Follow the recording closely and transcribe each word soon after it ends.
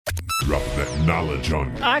Dropping that knowledge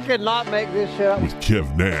on you. I could not make this shit up. With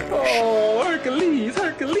Kev Nash. Oh, Hercules.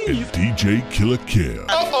 And DJ Killer Kev.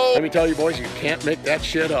 Let me tell you, boys, you can't make that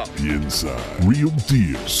shit up. The Inside. Real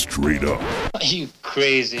deal, straight up. Are you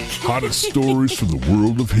crazy? Hottest stories from the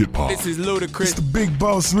world of hip-hop. This is Ludacris. It's the big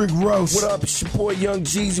boss, Rick Ross. What up? It's your boy, Young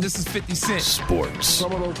Jeezy. This is 50 Cent. Sports.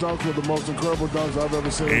 Some of those dunks were the most incredible dunks I've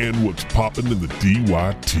ever seen. And what's popping in the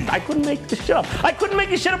DYT. I couldn't make this shit up. I couldn't make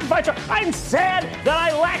this shit up if I tried. I'm sad that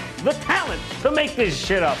I lack the talent to make this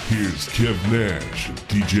shit up. Here's Kev Nash and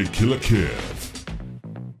DJ Killer Kev.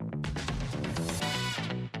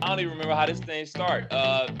 I don't even remember how this thing started.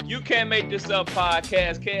 You Can't Make This Up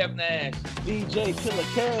podcast, Kev Nash. DJ Killer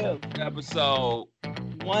Kev. Episode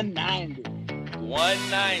 190.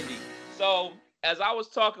 190. So, as I was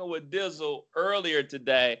talking with Dizzle earlier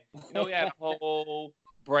today, we had a whole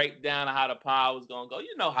breakdown of how the pod was going to go.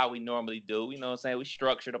 You know how we normally do. You know what I'm saying? We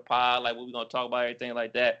structure the pod, like what we're going to talk about, everything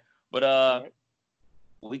like that. But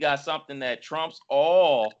we got something that trumps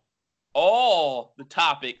all the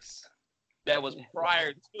topics that was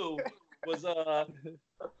prior to was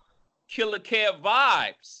Killer Kev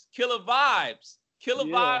vibes. Killer vibes. Killer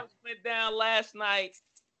vibes went down last night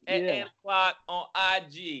at 8 o'clock on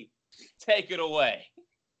IG. Take it away.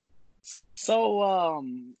 So,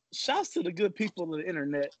 shouts to the good people of the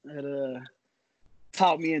internet that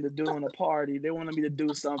taught me into doing a party. They wanted me to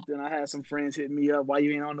do something. I had some friends hit me up, why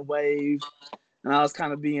you ain't on the wave? And I was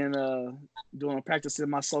kind of practicing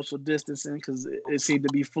my social distancing because it seemed to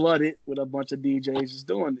be flooded with a bunch of DJs just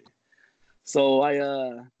doing it. So I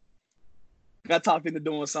got talked into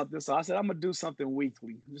doing something. So I said, I'm going to do something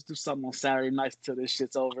weekly. Just do something on Saturday nights till this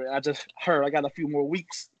shit's over. I just heard I got a few more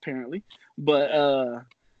weeks, apparently. But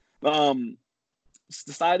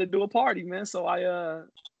decided to do a party, man. So I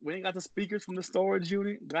went and got the speakers from the storage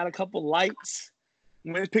unit, got a couple lights,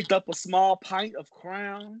 went and picked up a small pint of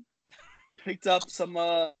Crown, picked up some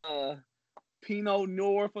Pinot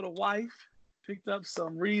Noir for the wife, picked up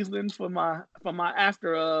some Riesling for my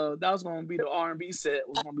after that was gonna be the R&B set,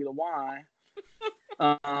 was gonna be the wine.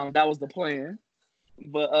 That was the plan.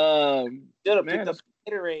 But should have picked up some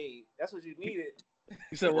Gatorade. That's what you needed.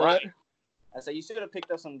 You said what? I said you should have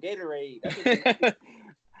picked up some Gatorade.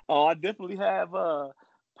 Oh, I definitely have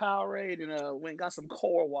Powerade and went and got some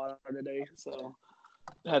core water today. So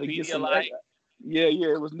I had to get some. Yeah,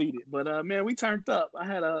 it was needed. But man, we turned up. I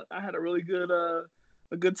had a really good a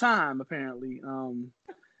good time apparently.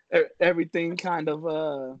 Everything kind of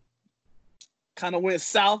went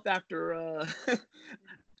south after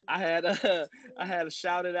I had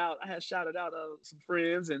shouted out some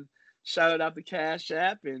friends and shouted out the Cash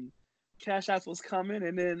App, and Cash App was coming,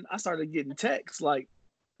 and then I started getting texts like,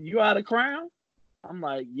 "You out of Crown?" I'm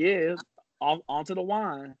like, "Yeah, onto the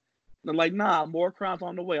wine." They're like, "Nah, more Crowns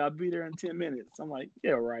on the way. I'll be there in 10 minutes." I'm like,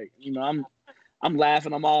 "Yeah, right." You know, I'm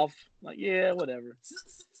laughing. I'm off. Like, yeah, whatever.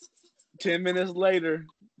 10 minutes later,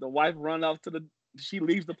 the wife run off she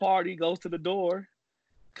leaves the party, goes to the door,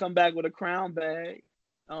 come back with a Crown bag.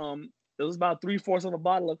 It was about 3/4 of a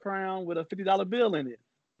bottle of Crown with a $50 bill in it.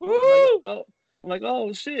 Woo! I'm like,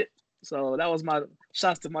 oh shit. So that was my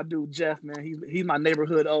shots to my dude Jeff, man. He's my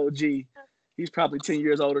neighborhood OG. He's probably 10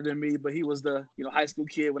 years older than me, but he was the high school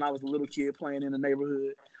kid when I was a little kid playing in the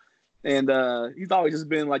neighborhood. And he's always just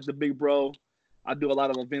been like the big bro. I do a lot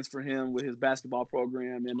of events for him with his basketball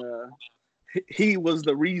program, and he was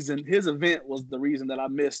the reason. His event was the reason that I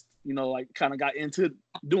missed. Kind of got into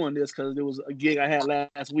doing this because there was a gig I had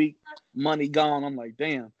last week. Money gone. I'm like,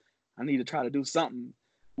 damn, I need to try to do something.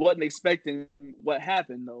 Wasn't expecting what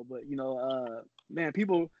happened though, but man,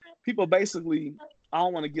 people basically. I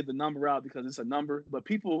don't want to give the number out because it's a number, but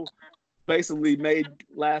people basically made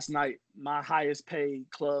last night my highest paid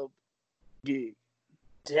club gig.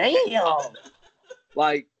 Damn.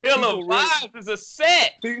 Like Killer Vibes is a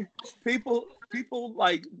set. People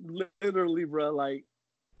like literally, bro. Like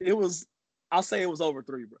I'll say it was over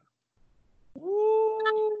 3, bro. Woo.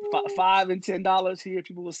 $5 and $10 here.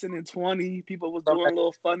 People were sending 20. People was doing a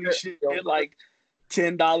little funny shit like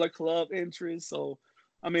 $10 club entries. So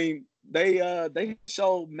I mean, they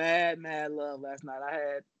showed mad love last night. I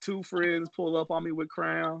had 2 friends pull up on me with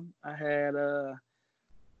Crown. I had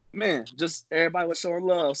just everybody was showing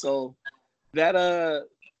love. So that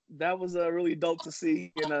was really dope to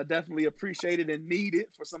see, and definitely appreciated and needed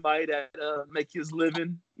for somebody that make his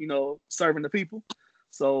living, serving the people.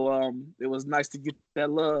 So it was nice to get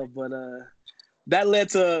that love, but that led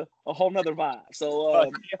to a whole nother vibe. So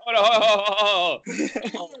hold on.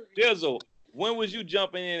 Dizzle, when was you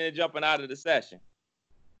jumping in and jumping out of the session?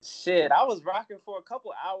 Shit, I was rocking for a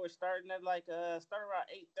couple hours, starting around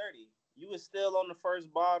 8:30. You was still on the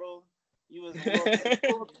first bottle. You was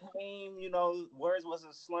words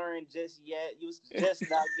wasn't slurring just yet. You was just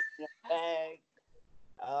not getting your bag.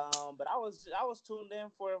 But I was tuned in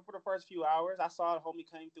for the first few hours. I saw the homie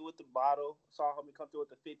come through with the bottle. Saw a homie come through with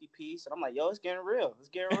the 50 piece, and I'm like, yo, it's getting real. It's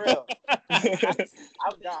getting real.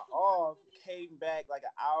 I got off, came back like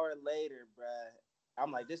an hour later, bruh.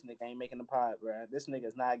 I'm like, this nigga ain't making the pod, bruh. This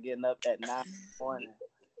nigga's not getting up at 9 in the morning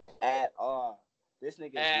at all. This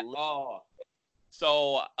nigga at all.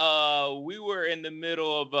 So we were in the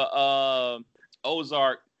middle of a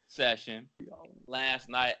Ozark session last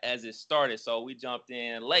night as it started. So we jumped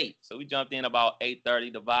in late. So we jumped in about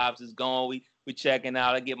 8:30. The vibes is going. We checking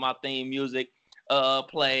out. I get my theme music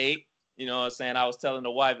played. You know what I'm saying? I was telling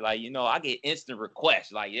the wife, like, I get instant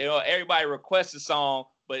requests. Like, everybody requests a song,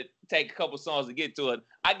 but take a couple songs to get to it.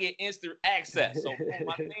 I get instant access. So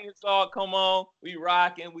my theme song come on, we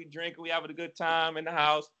rocking, we drinking, we having a good time in the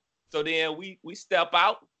house. So then we step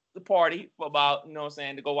out the party for about,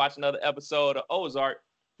 to go watch another episode of Ozark.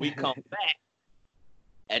 We come back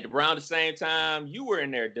at around the same time you were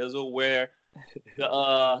in there, Dizzle, where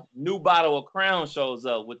the new bottle of Crown shows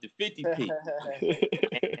up with the 50p.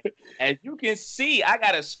 As you can see, I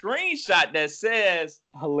got a screenshot that says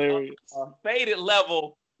hilarious faded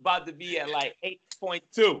level about to be at like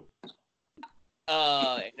 8.2.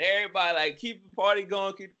 And everybody like keep the party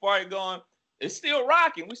going. It's still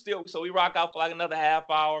rocking. We rock out for like another half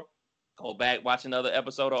hour, go back, watch another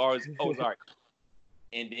episode of Ozark.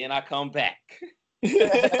 And then I come back.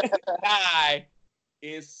 Guy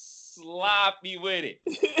is sloppy with it.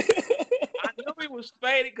 I knew he was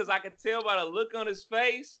faded because I could tell by the look on his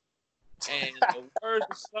face and the words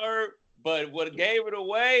were slurred. But what gave it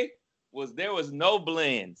away was there was no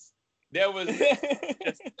blends. There was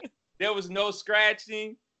no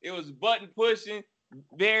scratching. It was button pushing,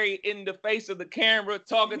 very in the face of the camera,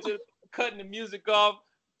 cutting the music off,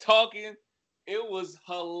 talking. It was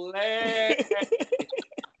hilarious.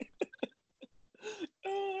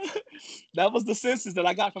 That was the census that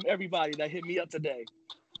I got from everybody that hit me up today.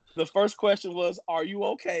 The first question was, "Are you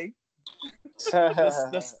okay?"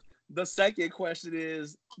 The second question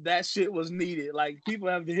is, that shit was needed. Like, people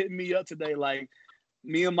have hit me up today. Like,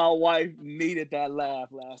 me and my wife needed that laugh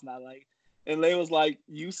last night. Like, and they was like,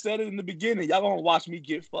 "You said it in the beginning. Y'all gonna watch me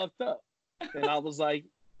get fucked up." And I was like,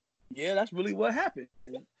 "Yeah, that's really what happened."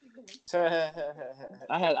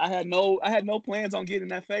 I had no plans on getting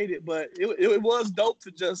that faded, but it was dope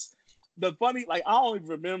to just the funny. Like, I only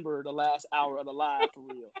remember the last hour of the live for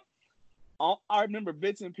real. I remember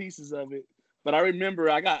bits and pieces of it, but I remember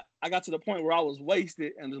I got to the point where I was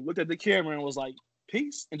wasted and just looked at the camera and was like,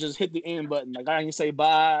 "Peace," and just hit the end button. Like, I didn't say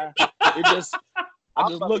bye. I just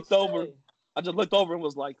looked over and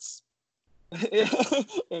was like,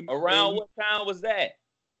 around what time was that?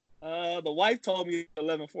 The wife told me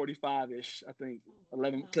 11:45-ish, I think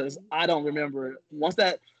 11, because I don't remember.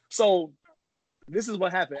 So this is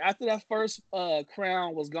what happened. After that first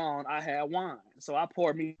Crown was gone, I had wine. So I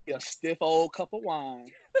poured me a stiff old cup of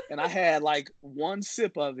wine, and I had like one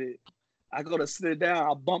sip of it. I go to sit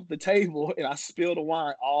down, I bumped the table, and I spilled the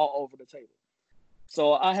wine all over the table.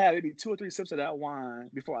 So I had maybe 2 or 3 sips of that wine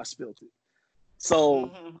before I spilled it.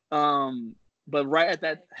 So, but right at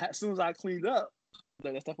that, as soon as I cleaned up,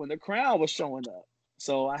 that stuff when the Crown was showing up.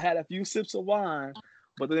 So I had a few sips of wine,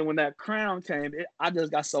 but then when that Crown came, I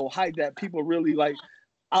just got so hyped that people really like.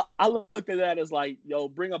 I looked at that as like, yo,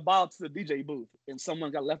 bring a bottle to the DJ booth, and someone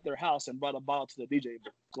got left their house and brought a bottle to the DJ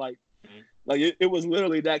booth. Like it was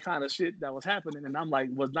literally that kind of shit that was happening, and I'm like,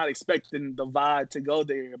 was not expecting the vibe to go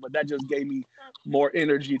there, but that just gave me more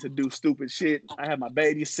energy to do stupid shit. I had my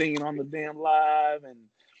baby singing on the damn live, and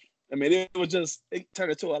I mean, it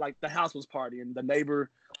turned into like the house was partying. The neighbor,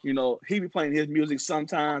 he be playing his music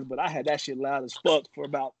sometimes, but I had that shit loud as fuck for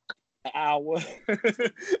about an hour.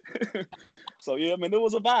 So yeah, I mean, it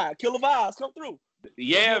was a vibe. Killer vibes come through.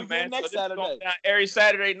 Yeah, man. Next so Saturday. Every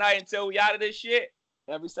Saturday night until we out of this shit.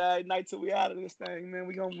 Every Saturday night till we out of this thing, man.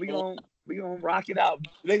 We gonna rock it out.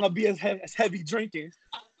 It ain't gonna be as heavy drinking.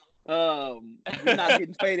 We're not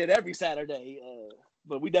getting faded every Saturday,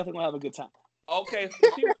 but we definitely gonna have a good time. Okay,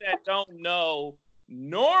 for people that don't know,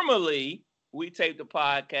 normally we tape the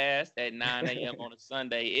podcast at 9 a.m. on a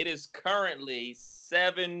Sunday. It is currently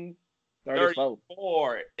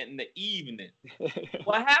 7:34 in the evening.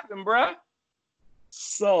 What happened, bruh?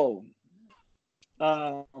 So,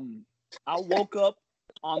 I woke up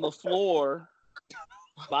on the floor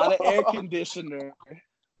by the air conditioner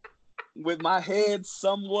with my head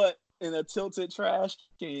somewhat in a tilted trash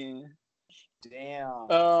can.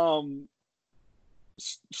 Damn.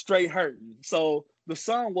 Straight hurting. So the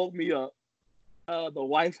son woke me up. The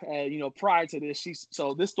wife had, prior to this,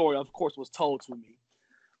 so this story, of course, was told to me.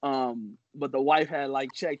 But the wife had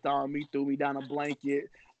like checked on me, threw me down a blanket,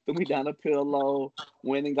 threw me down a pillow,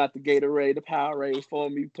 went and got the Gatorade, the Powerade for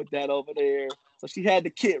me, put that over there. So she had the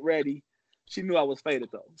kit ready. She knew I was faded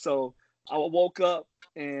though. So I woke up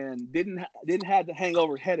and didn't have the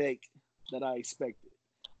hangover headache that I expected.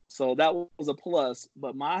 So that was a plus.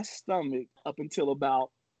 But my stomach up until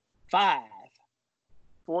about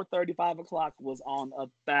 4:30, 5 o'clock was on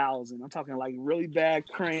 1,000. I'm talking like really bad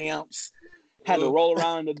cramps. Had to roll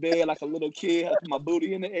around in the bed like a little kid. Had to put my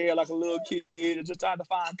booty in the air like a little kid. Just trying to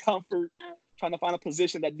find comfort, trying to find a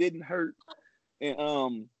position that didn't hurt.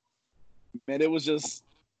 And man, it was just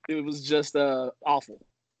awful.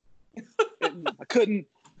 I couldn't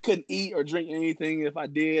eat or drink anything. If I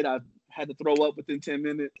did, I had to throw up within 10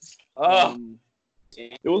 minutes.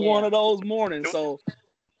 It was one of those mornings. So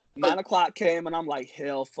 9 o'clock came and I'm like,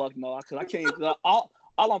 hell, fuck no, because I can't. All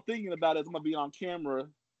I'm thinking about is I'm gonna be on camera,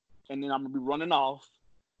 and then I'm gonna be running off,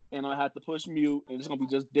 and I have to push mute, and it's gonna be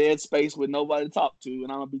just dead space with nobody to talk to,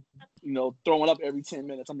 and I'm gonna be, throwing up every 10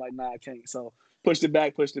 minutes. I'm like, nah, I can't. So pushed it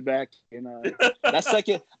back, and that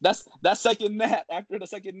second nap. After the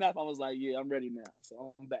second nap, I was like, yeah, I'm ready now.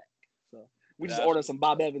 So I'm back. So we just ordered some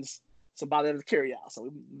Bob Evans carry out. So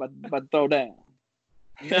we about to throw down.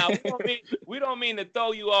 Now we don't mean to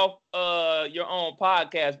throw you off your own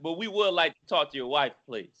podcast, but we would like to talk to your wife,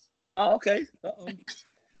 please. Oh, okay.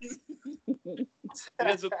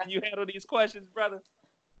 Can you handle these questions, brother?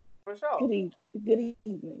 For sure. Good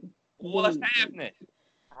evening. What's happening?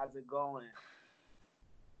 How's it going?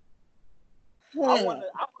 I want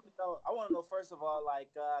to know first of all, like,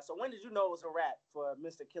 so when did you know it was a wrap for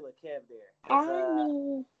Mr. Killer Kev there? I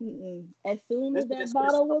knew as soon as that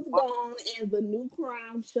bottle was gone and the new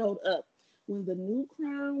crown showed up. When the new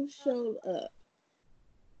crown showed up,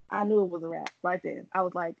 I knew it was a wrap right then. I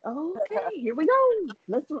was like, okay, here we go.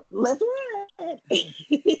 Let's ride.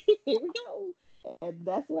 Here we go. And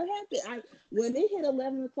that's what happened. When it hit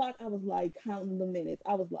 11 o'clock, I was like counting the minutes.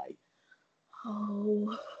 I was like,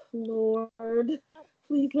 oh, Lord,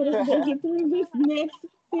 please let us make it through this next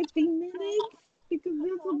 50 minutes because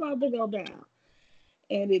this is about to go down.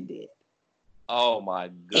 And it did. Oh, my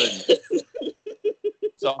goodness.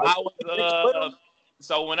 So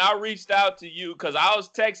so when I reached out to you, because I was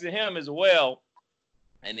texting him as well,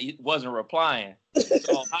 and he wasn't replying.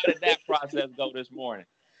 So how did that process go this morning?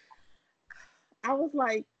 I was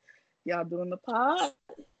like, y'all doing the pod?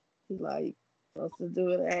 He's like, supposed to do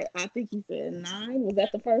it at, I think he said 9. Was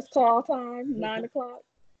that the first call time? 9 o'clock?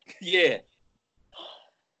 Yeah.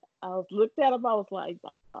 I looked at him, I was like,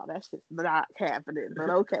 oh, that's just not happening, but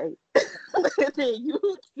okay. then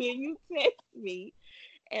you text me,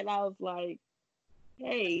 and I was like,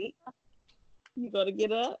 hey, you gonna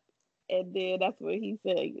get up? And then that's when he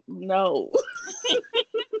said, no.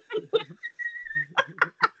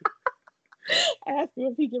 Ask him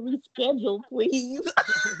if he can reschedule, please.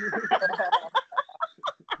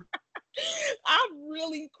 I'm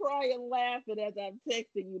really crying laughing as I'm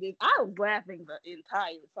texting you this. I was laughing the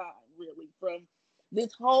entire time, really, from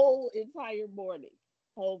this whole entire morning.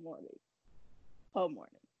 Whole morning.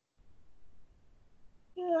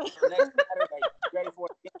 Yeah. Next Saturday, ready for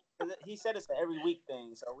it? He said it's an every week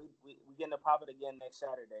thing, so we getting to pop it again next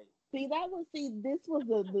Saturday. This was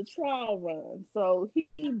the trial run, so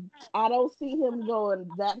I don't see him going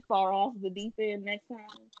that far off the deep end next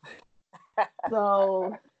time.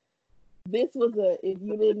 So this was if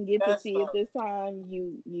you didn't get to see it this time,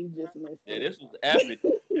 you just missed it. Yeah, this was epic.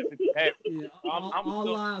 Yeah, all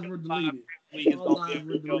lives were deleted. All lives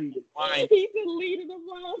were deleted. He deleted them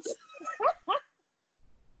all.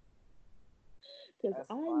 Because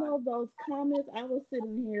I know those comments, I was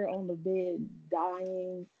sitting here on the bed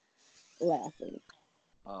dying, laughing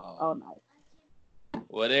all night.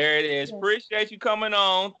 Well, there it is. Appreciate you coming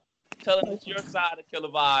on, telling us your side of Killer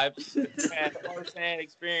Vibes. You had first-hand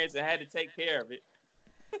experience and had to take care of it.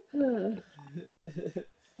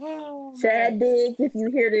 Chad Diggs, if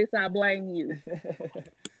you hear this, I blame you.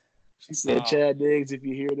 She said, Chad Diggs, if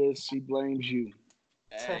you hear this, she blames you.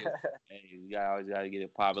 Hey, you always gotta get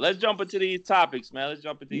it popping. Let's jump into these topics, man.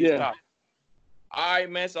 Topics. All right,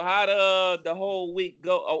 man. So how the whole week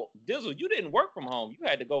go? Oh, Dizzle, you didn't work from home. You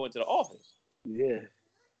had to go into the office. Yeah.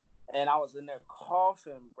 And I was in there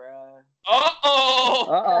coughing, bruh.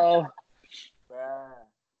 Uh-oh. Bruh.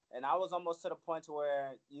 And I was almost to the point to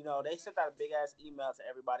where, they sent out a big-ass email to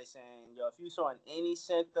everybody saying, yo, if you're showing any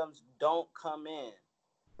symptoms, don't come in.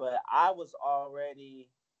 But I was already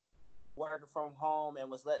working from home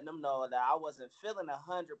and was letting them know that I wasn't feeling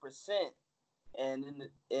 100%, and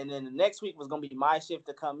then the next week was gonna be my shift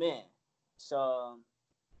to come in. So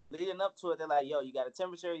leading up to it, they're like, yo, you got a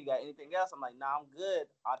temperature? You got anything else? I'm like, nah, I'm good.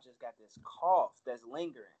 I just got this cough that's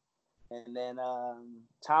lingering. And then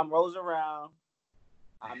time rolls around.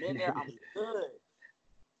 I'm in there. I'm good.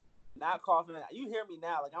 Not coughing. You hear me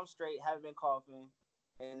now. Like, I'm straight. Haven't been coughing.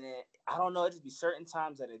 And then, I don't know. It just be certain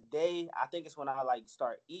times of the day. I think it's when I, like,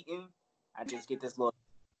 start eating. I get this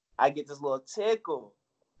little tickle.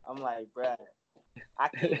 I'm like, bruh. I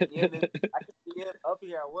can't get up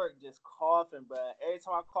here at work just coughing, bro. Every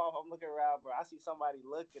time I cough, I'm looking around, bro. I see somebody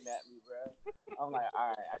looking at me, bro. I'm like, all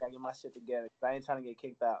right, I gotta get my shit together because I ain't trying to get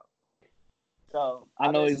kicked out. So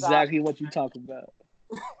I know exactly what you're talking about.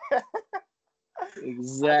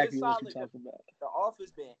 Exactly what you're talking about. The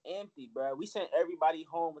office been empty, bro. We sent everybody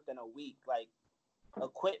home within a week. Like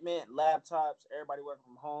equipment, laptops, everybody working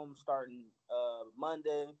from home starting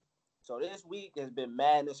Monday. So this week has been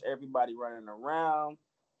madness. Everybody running around,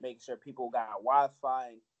 making sure people got Wi-Fi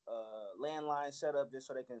and landline set up just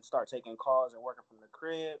so they can start taking calls and working from the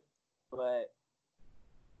crib. But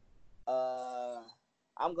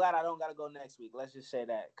I'm glad I don't got to go next week. Let's just say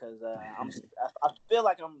that because I feel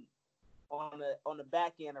like I'm on the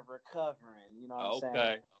back end of recovering. You know what I'm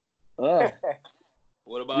saying?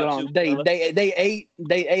 What about you? They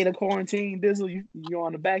ate a quarantine, Dizzle. You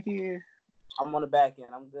on the back end? I'm on the back end.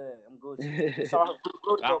 I'm good. I'm good. So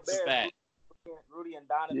Rudy and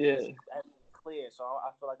Donovan clear. So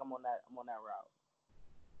I feel like I'm on that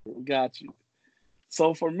route. Got you.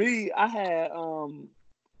 So for me, I had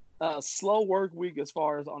a slow work week as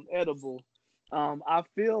far as on edible. I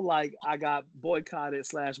feel like I got boycotted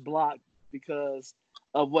 / blocked because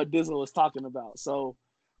of what Dizzle was talking about. So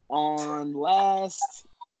on last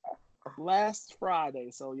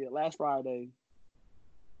Friday. So yeah, last Friday.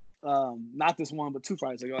 Not this one, but 2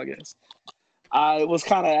 Fridays ago, I guess. I was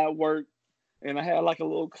kind of at work and I had like a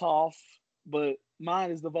little cough, but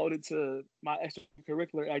mine is devoted to my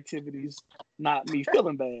extracurricular activities, not me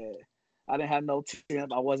feeling bad. I didn't have no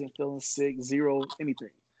temp. I wasn't feeling sick, zero,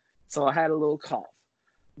 anything. So I had a little cough.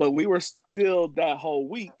 But we were still, that whole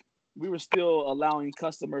week, we were still allowing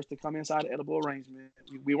customers to come inside the edible arrangement.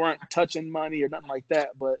 We weren't touching money or nothing like that,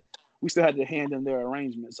 but we still had to hand them their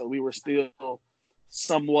arrangement. So we were still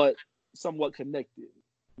somewhat connected.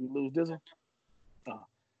 You lose Dizzle? Oh,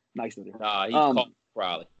 nice to hear. Nah, he caught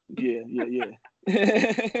probably. Yeah.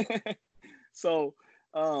 So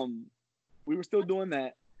we were still doing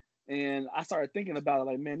that. And I started thinking about it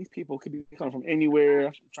like, man, these people could be coming from anywhere.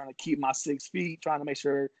 I'm trying to keep my 6 feet, trying to make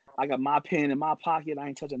sure I got my pen in my pocket. I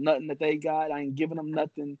ain't touching nothing that they got. I ain't giving them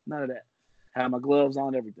nothing, none of that. Had my gloves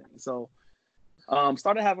on, everything. So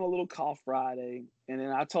started having a little cough Friday, and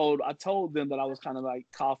then I told them that I was kind of like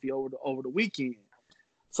coffee over the weekend.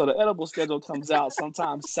 So the edible schedule comes out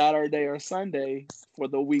sometime Saturday or Sunday for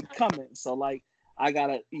the week coming. So like I got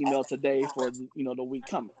an email today for the week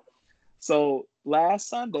coming. So last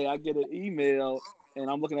Sunday I get an email and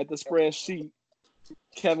I'm looking at the spreadsheet.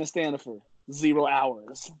 Kevin Stanifer, 0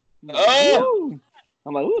 hours. I'm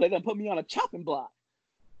like, ooh, they're gonna put me on a chopping block.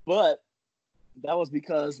 But that was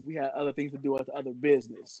because we had other things to do at the other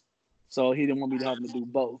business. So he didn't want me to have to do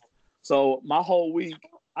both. So my whole week,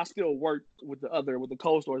 I still worked with the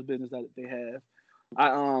cold storage business that they have.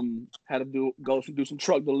 I had to go do some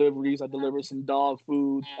truck deliveries. I delivered some dog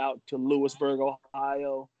food out to Lewisburg,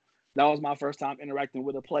 Ohio. That was my first time interacting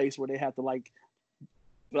with a place where they had to like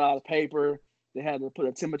fill out a paper. They had to put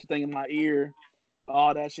a temperature thing in my ear.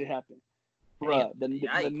 All that shit happened. Bruh,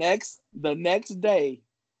 the next day,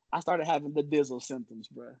 I started having the Dizzle symptoms,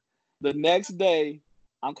 bruh. The next day,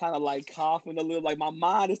 I'm kind of like coughing a little. Like my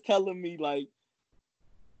mind is telling me like,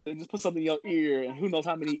 just put something in your ear, and who knows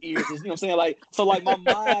how many ears. You know what I'm saying? Like, so like my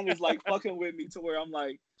mind is like fucking with me to where I'm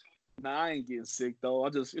like, nah, I ain't getting sick though.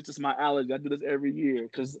 It's just my allergy. I do this every year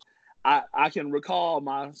because I can recall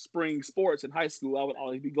my spring sports in high school. I would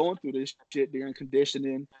always be going through this shit during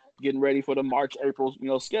conditioning, getting ready for the March, April,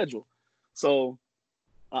 schedule. So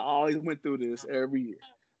I always went through this every year.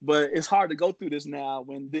 But it's hard to go through this now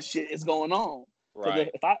when this shit is going on. Right.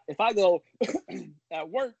 If I go at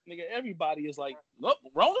work, nigga, everybody is like, look,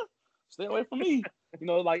 Rona, stay away from me.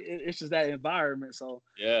 Like it's just that environment. So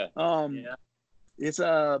yeah. It's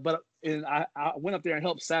but I went up there and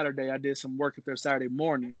helped Saturday. I did some work up there Saturday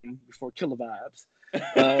morning before Killer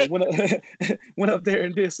Vibes. Went up there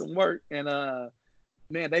and did some work, and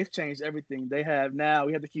man, they've changed everything. We have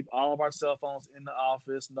to keep all of our cell phones in the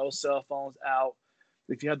office, no cell phones out.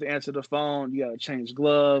 If you have to answer the phone, you got to change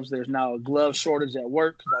gloves. There's now a glove shortage at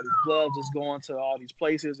work because all these gloves is going to all these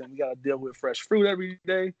places, and we got to deal with fresh fruit every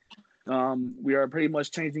day. We are pretty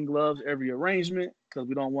much changing gloves every arrangement because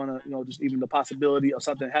we don't want to, just even the possibility of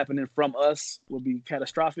something happening from us would be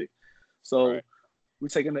catastrophic. So we're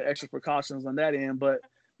taking the extra precautions on that end. But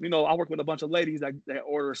I work with a bunch of ladies that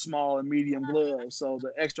order small and medium gloves, so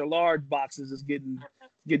the extra large boxes is getting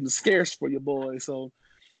scarce for your boy. So,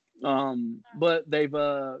 but they've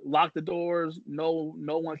locked the doors. No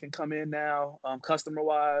one can come in now. Customer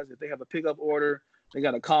wise, if they have a pickup order, they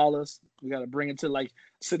got to call us. We got to bring it to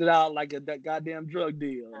sit it out like that goddamn drug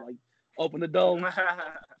deal. Like open the door,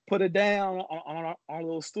 put it down on our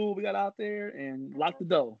little stool we got out there, and lock the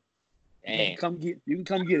door. You can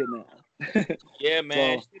come get it now. Yeah,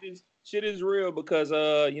 man. So, shit is real because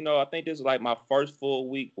I think this is like my first full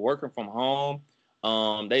week working from home.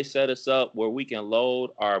 They set us up where we can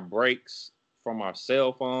load our breaks from our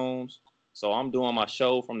cell phones. So I'm doing my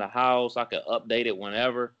show from the house. I can update it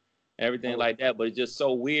whenever, everything like that. But it's just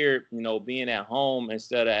so weird, being at home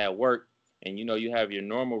instead of at work. And, you have your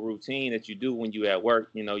normal routine that you do when you at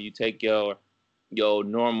work. You take your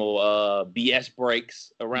normal BS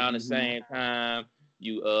breaks around the same time.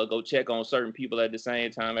 You go check on certain people at the same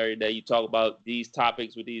time every day. You talk about these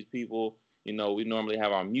topics with these people. We normally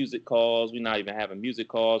have our music calls. We're not even having music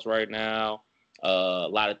calls right now. A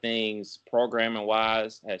lot of things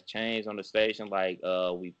programming-wise has changed on the station. Like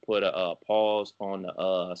we put a pause on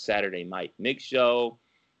the Saturday Night Mix show.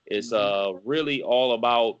 It's really all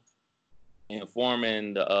about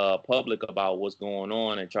informing the public about what's going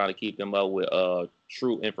on and trying to keep them up with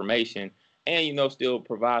true information and, still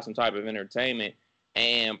provide some type of entertainment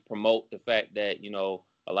and promote the fact that,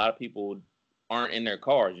 a lot of people aren't in their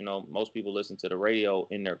cars. Most people listen to the radio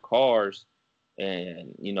in their cars,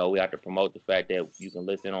 and, we have to promote the fact that you can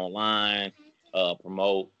listen online,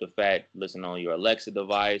 promote the fact, listen on your Alexa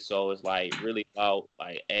device. So it's really about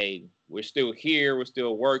hey, we're still here. We're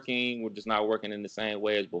still working. We're just not working in the same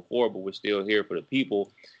way as before, but we're still here for the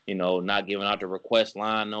people, not giving out the request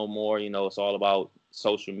line no more. It's all about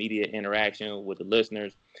social media interaction with the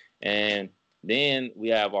listeners. And then we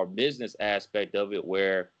have our business aspect of it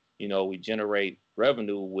where, we generate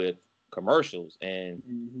revenue with commercials, and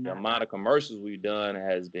the amount of commercials we've done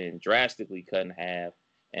has been drastically cut in half.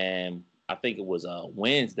 And I think it was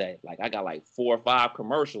Wednesday, I got 4 or 5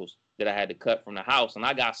 commercials that I had to cut from the house, and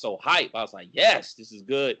I got so hyped. I was like, yes, this is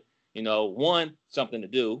good. 1, something to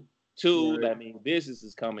do. 2, that means business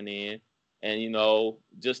is coming in, and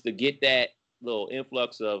just to get that little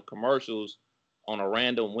influx of commercials on a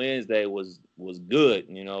random Wednesday was good.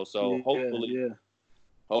 So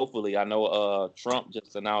hopefully, I know Trump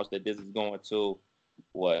just announced that this is going to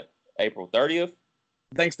April 30th.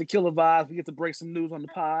 Thanks to Killer Vibes, we get to break some news on the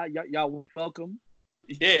pod. Y'all welcome.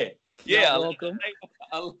 Yeah. Welcome.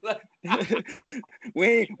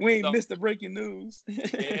 we ain't missed the breaking news.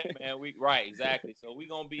 Yeah, man. Right, exactly. So we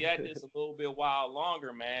gonna be at this a little bit while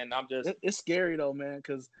longer, man. It's scary though, man,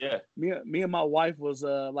 because me and my wife was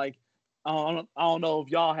I don't know if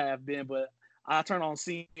y'all have been, but I turn on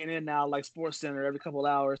CNN now, Sports Center, every couple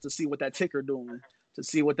of hours to see what that ticker doing, to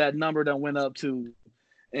see what that number done went up to,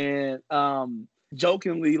 and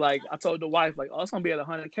jokingly, I told the wife, oh, it's gonna be at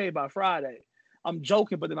 100K by Friday. I'm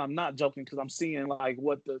joking, but then I'm not joking because I'm seeing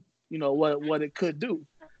what the what it could do,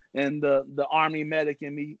 and the Army medic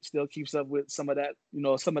in me still keeps up with some of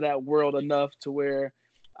that world enough to where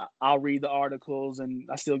I'll read the articles and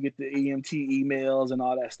I still get the EMT emails and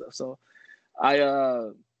all that stuff. So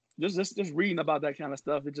I just reading about that kind of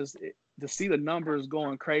stuff, to see the numbers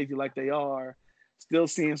going crazy like they are. Still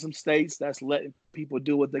seeing some states that's letting people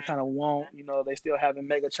do what they kind of want. They still having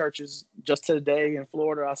mega churches. Just today in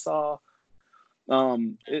Florida, I saw.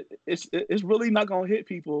 It's really not gonna hit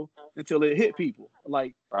people until it hit people.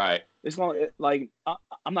 Right. It's gonna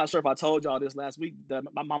I'm not sure if I told y'all this last week that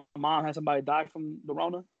my mom had somebody die from the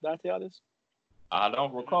Rona. Did I tell y'all this? I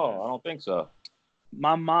don't recall. I don't think so.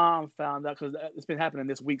 My mom found out because it's been happening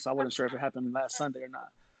this week, so I wasn't sure if it happened last Sunday or not.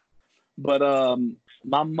 But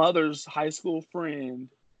my mother's high school friend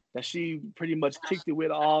that she pretty much kicked it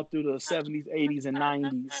with all through the 70s, 80s, and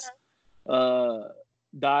 90s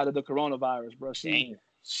died of the coronavirus, bro.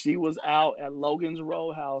 She was out at Logan's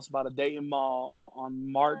Roadhouse by the Dayton Mall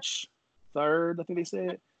on March 3rd, I think they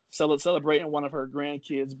said, celebrating one of her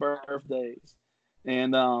grandkids' birthdays.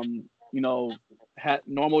 And, had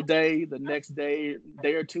normal day. The next day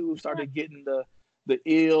or two, started getting the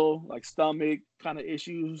ill, stomach kind of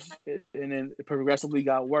issues, and then it progressively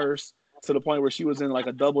got worse to the point where she was in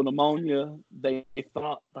a double pneumonia. They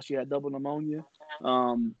thought she had double pneumonia.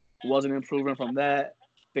 Wasn't improving from that.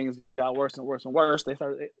 Things got worse and worse and worse. They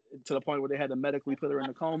started to the point where they had to medically put her in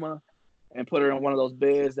a coma and put her in one of those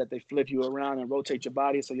beds that they flip you around and rotate your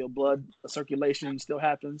body so your blood circulation still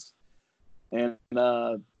happens. And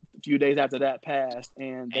a few days after that passed,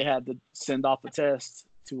 and they had to send off a test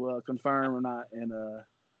to confirm or not. And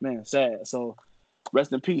man, sad. So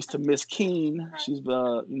rest in peace to Miss Keene. She's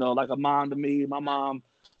like a mom to me. My mom,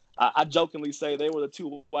 I jokingly say they were the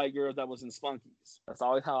two white girls that was in Spunkies. That's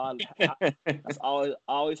always how that's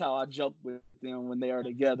always how I joke with them when they are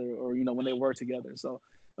together, or when they were together. So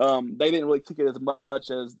they didn't really kick it as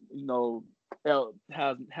much as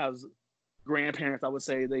has grandparents. I would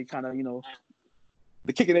say they kind of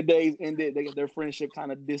the kicking the days ended. Their friendship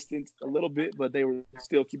kind of distanced a little bit, but they were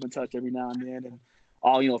still keep in touch every now and then. And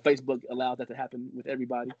all Facebook allowed that to happen with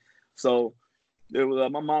everybody. So it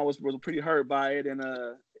was, my mom was pretty hurt by it, and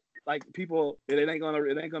like people, it ain't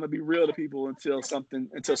gonna be real to people until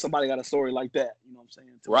somebody got a story like that. You know what I'm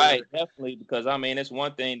saying? Right, definitely. Because I mean, it's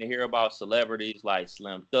one thing to hear about celebrities like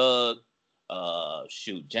Slim Thug,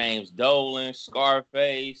 James Dolan,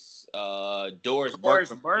 Scarface, Doris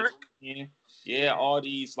Burke. Yeah, all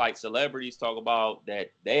these like celebrities talk about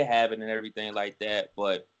that they have it and everything like that,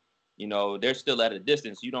 but they're still at a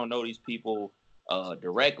distance. You don't know these people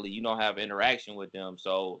directly. You don't have interaction with them.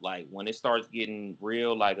 So like when it starts getting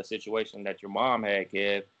real, like a situation that your mom had,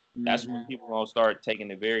 Kev, that's when people gonna start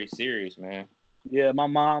taking it very serious, man. Yeah, my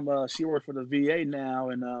mom, she works for the VA now,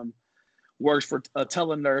 and works for a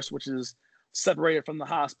telenurse, which is separated from the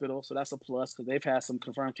hospital. So that's a plus, because they've had some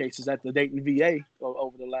confirmed cases at the Dayton VA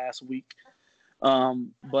over the last week.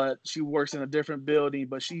 But she works in a different building.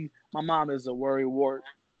 But my mom is a worrywart.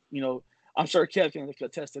 I'm sure Kev can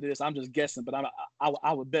attest to this. I'm just guessing, but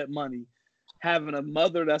I would bet money. Having a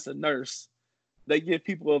mother that's a nurse, they give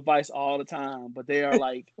people advice all the time, but they are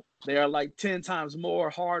like 10 times more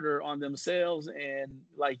harder on themselves, and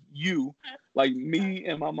like me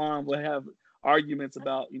and my mom would have arguments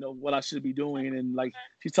about what I should be doing, and like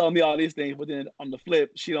she's telling me all these things, but then on the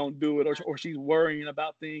flip she don't do it, or she's worrying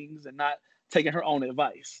about things and not taking her own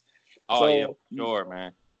advice. Oh, so, yeah, sure,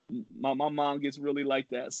 man. My mom gets really like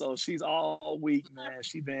that, so she's all week, man.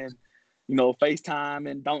 She been,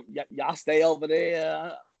 FaceTime and y'all stay over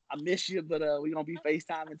there. I miss you, but we gonna be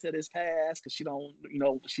FaceTiming until this pass, because she don't,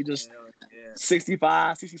 she just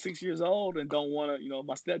 65, 66 years old and don't want to.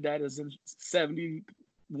 My stepdad is in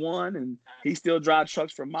 71 and he still drives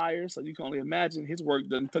trucks for Myers, so you can only imagine his work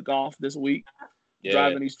done took off this week,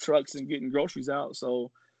 driving these trucks and getting groceries out.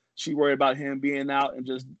 So she worried about him being out and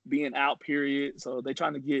just being out, period. So they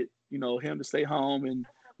trying to get, him to stay home. And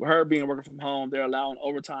with her working from home, they're allowing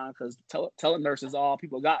overtime, because telenurse is all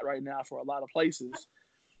people got right now for a lot of places.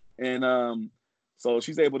 And so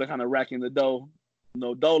she's able to kind of rack in the dough,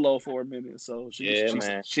 dolo for a minute. So she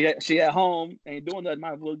at home, ain't doing nothing,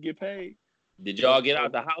 might as well get paid. Did y'all get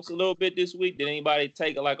out the house a little bit this week? Did anybody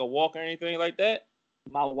take a walk or anything like that?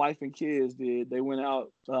 My wife and kids did. They went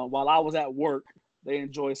out while I was at work. They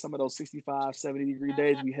enjoyed some of those 65, 70-degree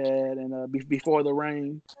days we had, and before the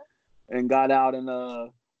rain, and got out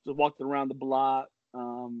and just walked around the block.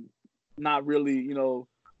 Not really, not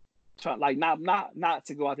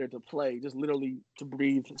to go out there to play, just literally to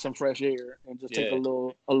breathe some fresh air and just take a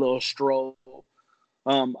little stroll.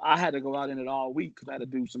 I had to go out in it all week because I had to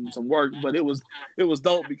do some work, but it was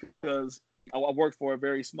dope because I work for a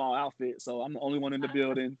very small outfit, so I'm the only one in the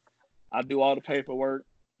building. I do all the paperwork.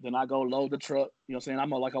 Then I go load the truck. You know what I'm saying? I'm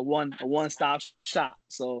like a one-stop shop.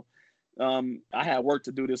 So I had work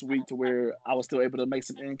to do this week to where I was still able to make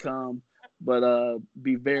some income, but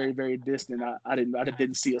be very, very distant. I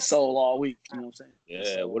didn't see a soul all week. You know what I'm saying? Yeah.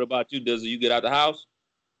 So, what about you, Dizzle? You get out the house?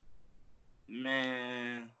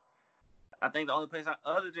 Man, I think the only place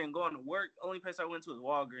other than going to work, only place I went to was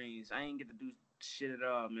Walgreens. I ain't get to do shit at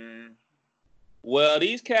all, man. Well,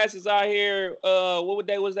 these cats is out here. What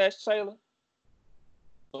day was that, Shayla?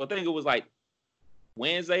 So I think it was like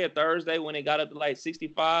Wednesday or Thursday when it got up to like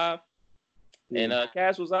 65. And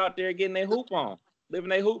Cass was out there getting their hoop on, living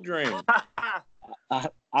their hoop dream. I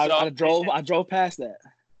drove past that.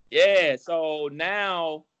 Yeah, so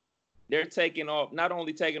now they're not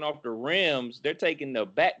only taking off the rims, they're taking the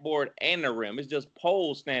backboard and the rim. It's just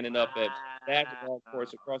poles standing up at basketball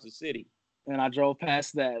courts across the city. And I drove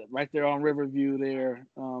past that right there on Riverview there.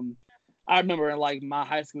 I remember in like my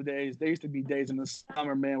high school days, there used to be days in the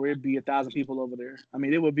summer, man, where it'd be 1,000 people over there. I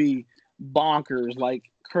mean, it would be bonkers, like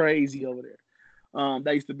crazy over there.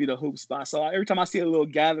 That used to be the hoop spot. So every time I see a little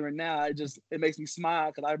gathering now, it makes me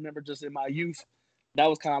smile, because I remember just in my youth, that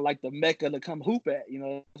was kind of like the mecca to come hoop at.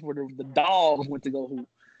 That's where the dogs went to go hoop.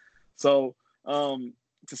 So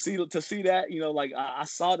to see that, like I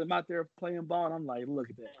saw them out there playing ball, and I'm like, look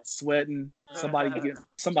at that, sweating. Somebody getting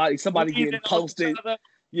posted.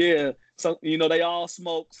 Yeah, so they all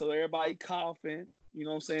smoke, so everybody coughing. You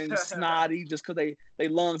know what I'm saying? Snotty, just because they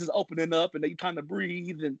lungs is opening up and they trying to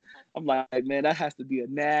breathe. And I'm like, man, that has to be a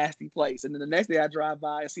nasty place. And then the next day I drive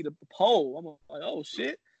by and see the pole. I'm like, oh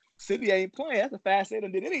shit. City ain't playing. That's the fastest they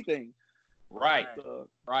done did anything. Right.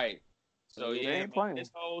 Right. So they yeah, ain't playing.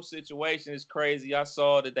 This whole situation is crazy. I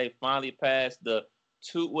saw that they finally passed the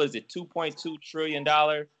 $2.2 trillion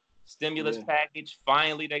stimulus package.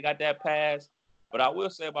 Finally, they got that passed. But I will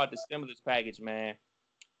say about the stimulus package, man,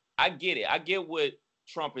 I get it. I get what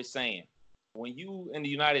Trump is saying. When you in the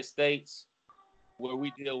United States, where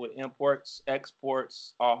we deal with imports,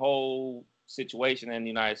 exports, our whole situation in the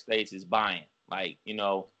United States is buying. Like, you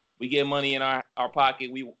know, we get money in our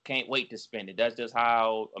pocket, we can't wait to spend it. That's just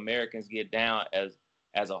how Americans get down as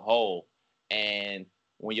a whole. And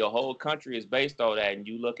when your whole country is based on that, and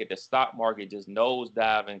you look at the stock market just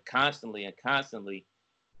nosediving constantly,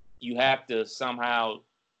 you have to somehow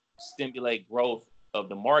stimulate growth of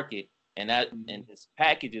the market. And this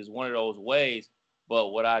package is one of those ways. But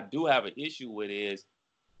what I do have an issue with is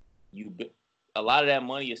a lot of that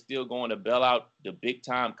money is still going to bail out the big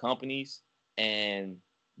time companies, and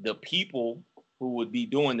the people who would be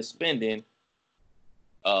doing the spending,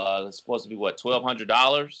 it's supposed to be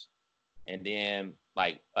 $1,200, and then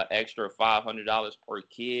like an extra $500 per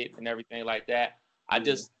kid and everything like that. How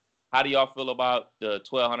do y'all feel about the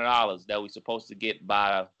 $1,200 that we're supposed to get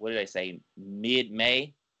by, what did they say,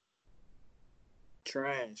 mid-May?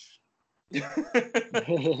 Trash.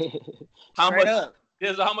 How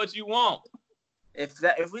much you want? If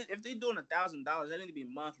they're doing $1,000, that need to be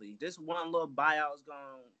monthly. This one little buyout is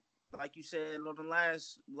going, like you said,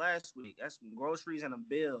 last week. That's groceries and a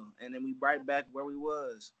bill, and then we right back where we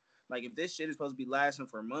was. Like, if this shit is supposed to be lasting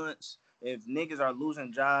for months, if niggas are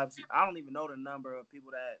losing jobs, I don't even know the number of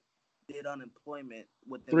people that did unemployment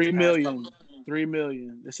with 3 million. 3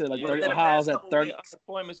 million. They said like 30. Ohio's at 30.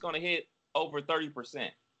 Unemployment's going to hit over 30%.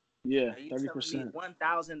 Yeah, 30%.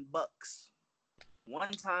 $1,000.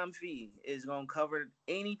 One-time fee is gonna cover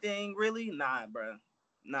anything, really? Nah, bro.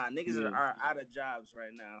 Nah, niggas are out of jobs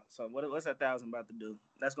right now. So what's that $1,000 about to do?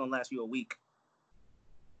 That's gonna last you a week.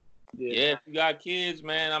 Yeah, if you got kids,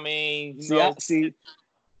 man. I mean,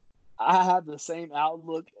 I have the same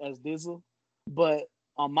outlook as Dizzle, but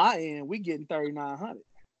on my end, we getting $3,900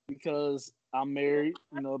 because I'm married.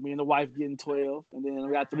 You know, me and the wife getting 12, and then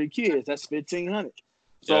we got 3 kids. That's $1,500.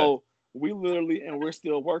 So we literally, and we're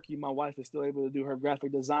still working. My wife is still able to do her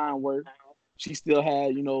graphic design work. She still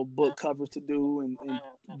had, you know, book covers to do, and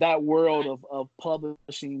that world of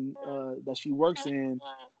publishing that she works in,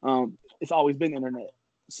 it's always been internet.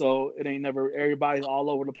 So it ain't never, everybody's all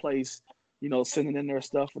over the place, you know, sending in their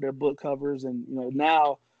stuff for their book covers. And, you know,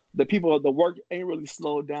 now the work ain't really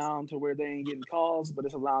slowed down to where they ain't getting calls, but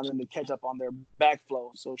it's allowing them to catch up on their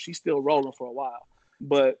backflow. So she's still rolling for a while.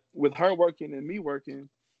 But with her working and me working,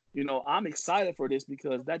 you know, I'm excited for this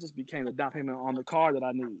because that just became a down payment on the car that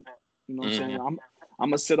I need. You know what I'm saying? I'm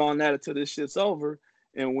going to sit on that until this shit's over.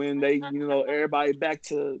 And when they, you know, everybody back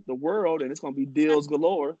to the world and it's going to be deals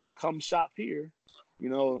galore, come shop here, you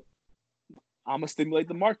know, I'm going to stimulate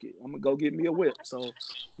the market. I'm going to go get me a whip. So,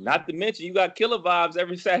 not to mention, you got Killer Vibes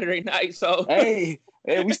every Saturday night. So, hey,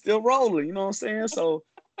 we still rolling. You know what I'm saying? So,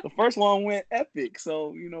 the first one went epic.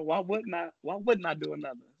 So, you know, why wouldn't I do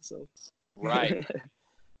another? So, right.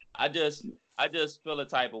 I just feel a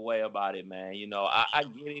type of way about it, man. You know, I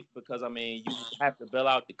get it because, I mean, you have to bail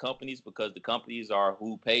out the companies because the companies are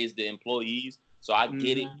who pays the employees. So I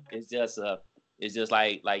get it. It's just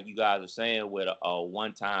like you guys are saying with a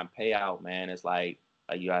one-time payout, man. It's like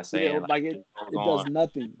you guys saying, it does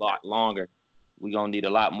nothing. A lot longer. We're going to need a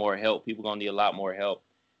lot more help. People going to need a lot more help.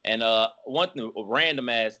 And one thing, a random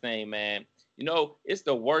ass thing, man. You know, it's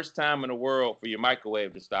the worst time in the world for your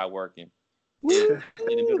microwave to start working. In the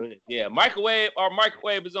middle of it. Yeah, microwave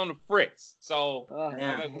is on the fritz. So I'm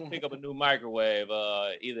gonna pick up a new microwave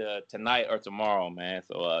either tonight or tomorrow, man.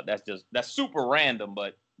 So that's super random,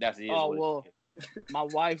 but that's it. Oh well, my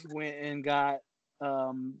wife went and got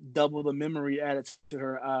double the memory added to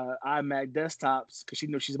her iMac desktops because she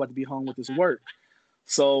knew she's about to be home with this work.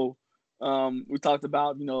 So we talked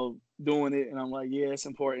about, you know, doing it, and I'm like, yeah, it's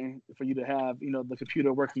important for you to have, you know, the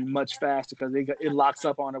computer working much faster because it locks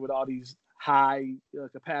up on it with all these high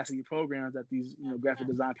capacity programs that these, you know, graphic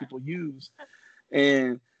design people use.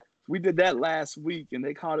 And we did that last week, and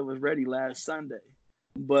they called it was ready last Sunday.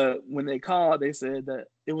 But when they called, they said that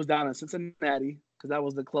it was down in Cincinnati because that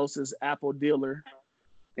was the closest Apple dealer,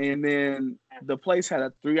 and then the place had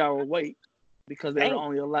a 3-hour wait because they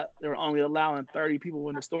were only allowing 30 people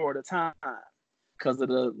in the store at a time because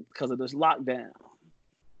of this lockdown.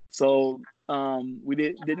 So we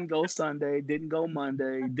didn't go Sunday, didn't go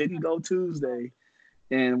Monday, didn't go Tuesday,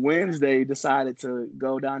 and Wednesday decided to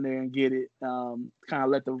go down there and get it. Kind of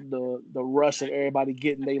let the rush of everybody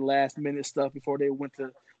getting their last minute stuff before they went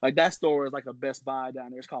to like that store is like a Best Buy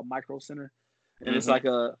down there. It's called Micro Center. And it's like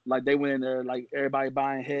they went in there, like everybody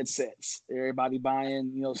buying headsets, everybody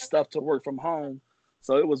buying, stuff to work from home.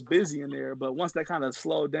 So it was busy in there. But once that kind of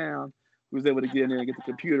slowed down, we was able to get in there and get the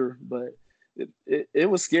computer. But it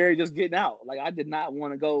was scary just getting out. Like I did not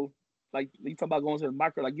want to go, like you talk about going to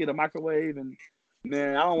the get a microwave, and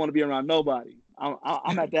man, I don't want to be around nobody.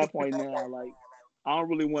 I'm at that point now. Like I don't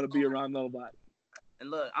really want to be around nobody. And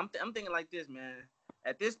look, I'm thinking like this, man.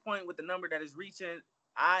 At this point, with the number that is reaching,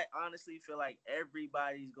 I honestly feel like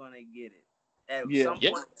everybody's gonna get it. At some point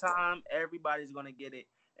in time, everybody's gonna get it.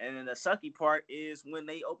 And then the sucky part is when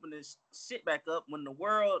they open this shit back up, when the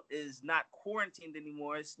world is not quarantined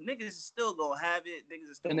anymore, niggas is still gonna have it. Niggas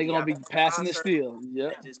is still and they're gonna be passing it still. Yeah,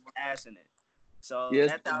 just passing it. So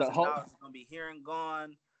that $1,000 is gonna be here and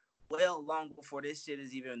gone well long before this shit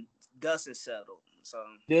is even dust is settled. So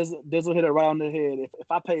this will hit it right on the head. If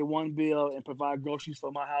I pay one bill and provide groceries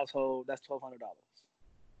for my household, that's $1,200.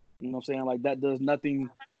 You know what I'm saying? Like that does nothing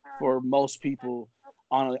for most people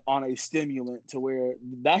on a stimulant to where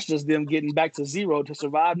that's just them getting back to zero to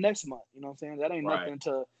survive next month. You know what I'm saying? That ain't nothing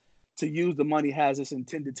to use the money as it's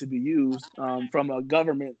intended to be used from a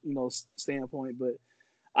government, standpoint. But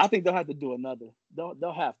I think they'll have to do another.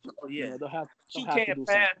 They'll have to. Oh, yeah. They'll have you to can't do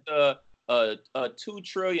pass something. a $2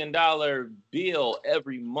 trillion bill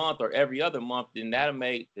every month or every other month, then that'll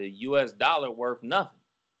make the U.S. dollar worth nothing.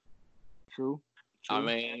 True. I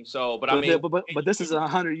mean, but this is a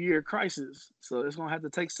 100-year crisis, so it's gonna have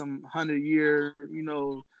to take some 100-year,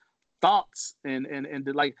 thoughts and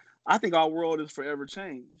like I think our world is forever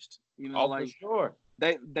changed. For sure.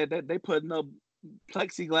 They putting up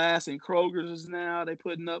plexiglass in Kroger's now. They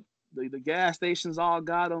putting up the gas stations. All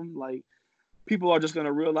got them. Like people are just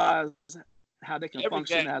gonna realize how they can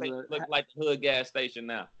function as a look like the hood gas station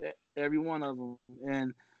now. Every one of them,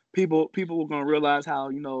 and people are gonna realize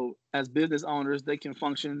how as business owners they can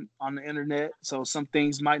function on the internet. So some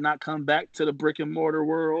things might not come back to the brick and mortar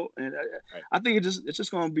world, and I think it's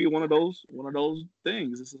just gonna be one of those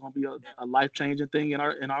things. This is gonna be a life changing thing in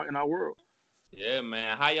our world. Yeah,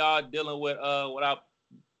 man. How y'all dealing with without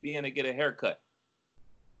being to get a haircut?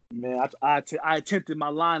 Man, I attempted my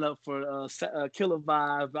lineup for Killer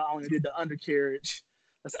Vibes, but I only did the undercarriage.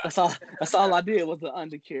 That's all I did was the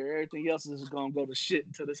undercarriage. Everything else is gonna go to shit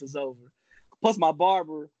until this is over. Plus, my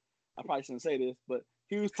barber, I probably shouldn't say this, but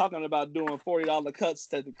he was talking about doing $40 cuts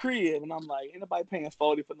at the crib, and I'm like, ain't nobody paying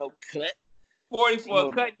 $40 for no cut. 40 for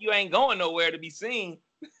a cut, you ain't going nowhere to be seen.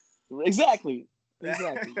 Exactly.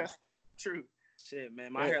 True. Shit,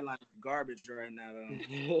 man, my hairline is garbage right now,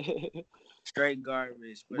 though. Straight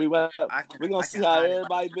garbage. We're gonna see how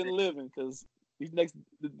everybody been living, because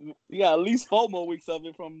we got at least 4 more weeks of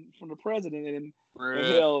it from the president, and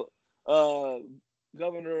hell,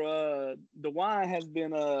 Governor DeWine has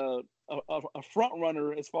been a front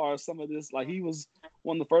runner as far as some of this. Like he was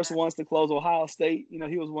one of the first ones to close Ohio State.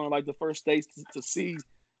 He was one of like the first states to see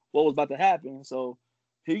what was about to happen. So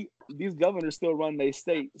these governors still run their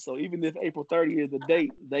state. So even if April 30th is the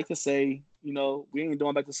date, they could say, we ain't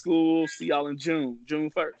going back to school. See y'all in June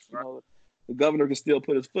 1st. The governor can still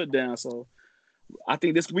put his foot down. So I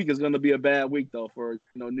think this week is going to be a bad week though. For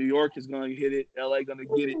New York is going to hit it. LA going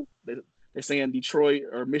to get it. They're saying Detroit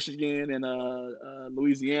or Michigan and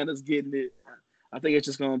Louisiana's getting it. I think it's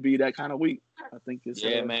just going to be that kind of week. I think it's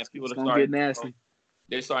man. People it's are going to get nasty.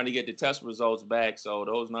 They're starting to get the test results back, so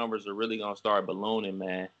those numbers are really going to start ballooning,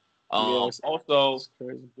 man. Also,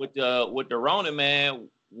 with the Rona, man,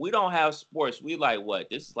 we don't have sports. We like what?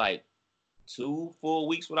 This is like 2 full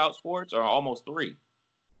weeks without sports, or almost 3.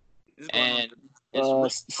 And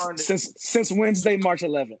since Wednesday, March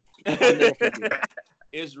 11th.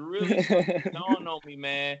 It's really dawned on me,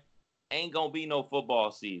 man. Ain't gonna be no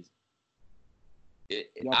football season. I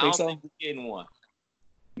don't think we're getting one.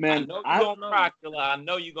 Man, I know you're gonna cry, Killer. I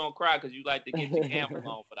know you're gonna cry because you like to get your camera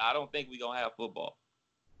on, but I don't think we're gonna have football.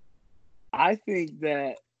 I think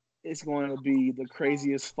that it's going to be the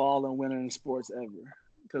craziest fall and winter in sports ever,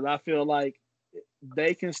 because I feel like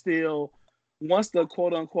they can still, once the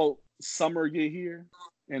quote unquote summer get here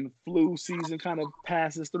and flu season kind of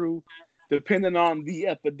passes through, depending on the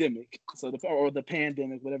epidemic, or the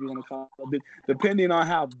pandemic, whatever you want to call it, depending on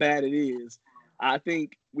how bad it is, I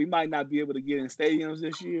think we might not be able to get in stadiums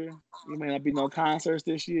this year. There may not be no concerts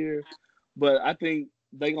this year, but I think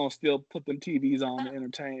they're going to still put them TVs on to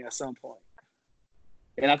entertain at some point.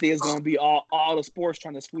 And I think it's going to be all the sports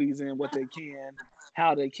trying to squeeze in what they can,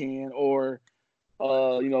 how they can, or,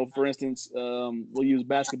 for instance, we'll use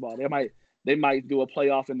basketball. They might do a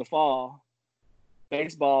playoff in the fall.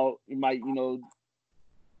 Baseball, might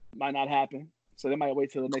not happen. So they might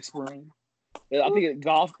wait till the next spring. I think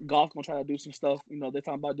golf gonna try to do some stuff. You know, they're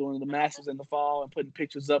talking about doing the Masters in the fall and putting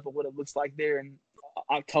pictures up of what it looks like there in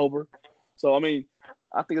October. So I mean,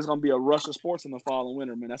 I think it's gonna be a rush of sports in the fall and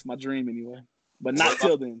winter, man. That's my dream anyway. But not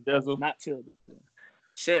till then. Not till then.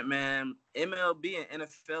 Shit, man. MLB and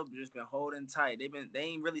NFL have just been holding tight. They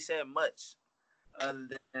ain't really said much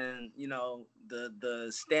other than, you know, the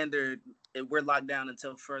standard. We're locked down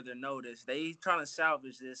until further notice. They trying to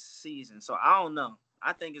salvage this season. So I don't know.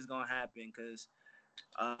 I think it's gonna happen because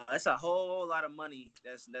it's a whole lot of money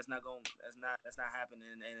that's not happening.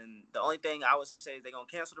 And the only thing I would say is they're gonna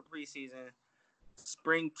cancel the preseason,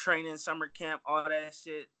 spring training, summer camp, all that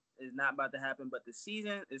shit is not about to happen. But the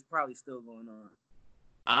season is probably still going on.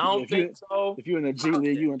 I don't think so. If you're in the G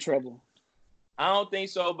League, you in trouble. I don't think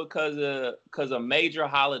so because of major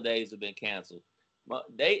holidays have been canceled.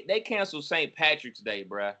 They canceled St. Patrick's Day,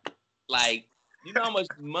 bruh. Like, you know how much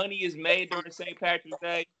money is made during St. Patrick's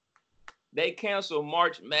Day? They canceled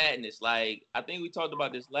March Madness. Like, I think we talked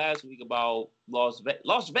about this last week about Las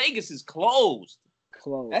Vegas is closed.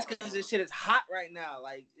 That's because this shit is hot right now.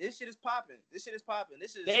 Like, this shit is popping.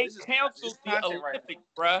 They canceled the Olympics,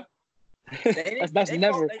 bruh. They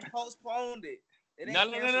postponed it.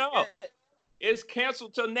 No. It's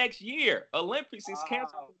canceled till next year. Olympics is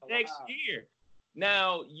canceled next year.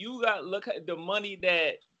 Now, you got to look at the money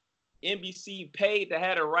that NBC paid to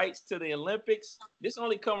have the rights to the Olympics. This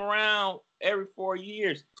only come around every 4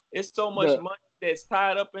 years. It's so much money that's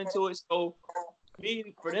tied up into it. So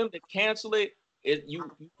for them to cancel it,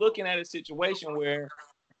 you looking at a situation where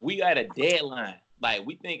we got a deadline. Like,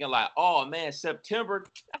 we thinking like, oh man, September,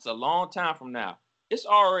 that's a long time from now. It's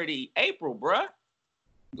already April, bruh.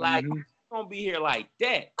 Like, it's gonna be here like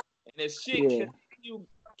that. And this shit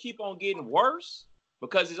keep on getting worse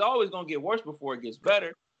because it's always gonna get worse before it gets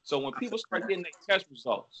better. So when people start getting their test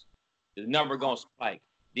results, the number gonna spike.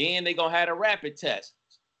 Then they gonna have a rapid test.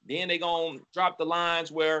 Then they gonna drop the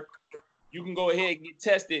lines where you can go ahead and get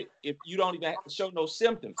tested if you don't even have to show no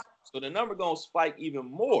symptoms. So the number gonna spike even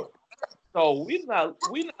more. So we're not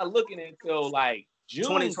looking until like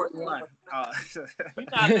June 2021.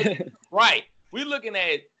 Right. We're looking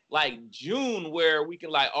at like June where we can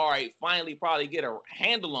like, all right, finally probably get a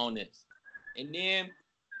handle on this. And then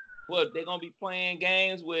they're gonna be playing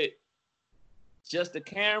games with just the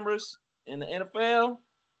cameras in the NFL?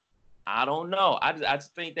 I don't know. I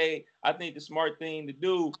think the smart thing to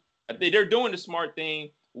do, I think they're doing the smart thing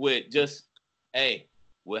with just, hey,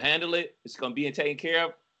 we'll handle it. It's gonna be taken care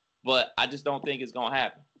of, but I just don't think it's gonna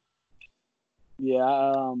happen.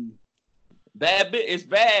 Yeah, it's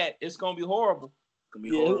bad. It's gonna be horrible.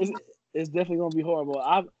 It's definitely gonna be horrible.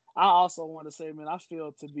 I also want to say, man, I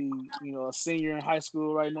feel to be, you know, a senior in high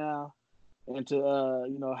school right now, and to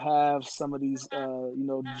you know, have some of these you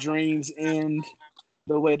know, dreams end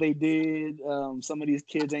the way they did. Some of these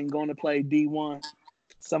kids ain't going to play D1.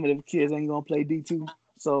 Some of the kids ain't going to play D2.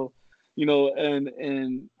 So, you know,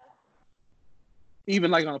 and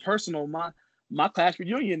even like on a personal, my class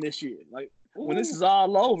reunion this year, like when this is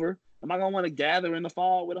all over, am I going to want to gather in the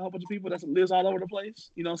fall with a whole bunch of people that lives all over the place?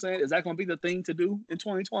 You know what I'm saying? Is that going to be the thing to do in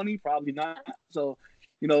 2020? Probably not. So,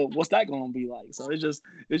 you know, what's that going to be like? So it's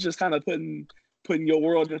just kind of putting your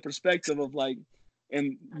world in perspective of like,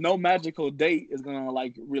 and no magical date is going to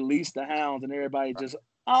like release the hounds and everybody just,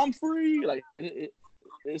 I'm free. Like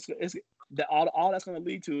it's that all that's going to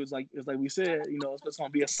lead to is like we said, you know, it's going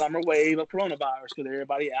to be a summer wave of coronavirus because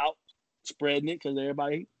everybody out spreading it because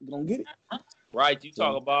everybody going to get it. Right. You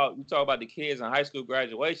talk about the kids in high school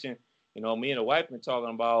graduation. You know, me and the wife been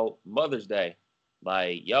talking about Mother's Day.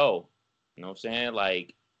 Like, yo, you know what I'm saying?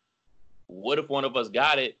 Like, what if one of us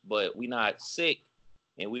got it, but we not sick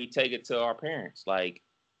and we take it to our parents? Like,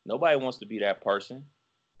 nobody wants to be that person.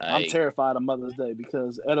 Like, I'm terrified of Mother's Day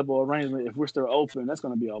because edible arrangement, if we're still open, that's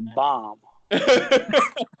going to be a bomb.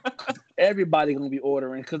 Everybody going to be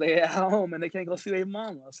ordering because they at home and they can't go see their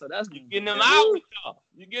mama. So that's you getting them hours though.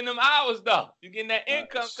 You getting them hours though. You getting that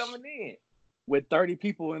income coming in. With 30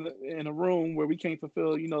 people in a room where we can't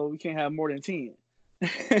fulfill, you know, we can't have more than 10.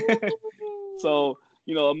 So,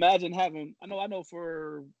 you know, imagine having, I know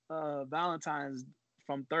for Valentine's,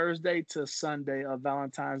 from Thursday to Sunday of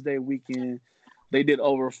Valentine's Day weekend, they did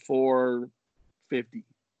over 450,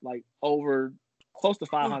 like over close to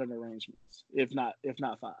 500 arrangements, if not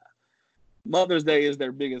 5. Mother's Day is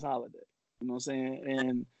their biggest holiday. You know what I'm saying?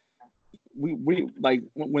 And we like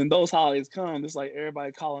when those holidays come, it's like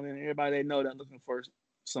everybody calling in, everybody they know that looking for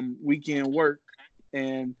some weekend work.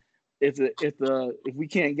 And if we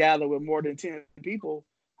can't gather with more than 10 people,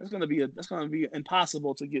 that's gonna be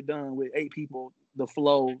impossible to get done with 8 people. The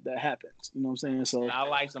flow that happens, you know what I'm saying? So I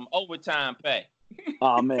like some overtime pay.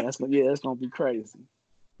 Oh man, it's gonna be crazy.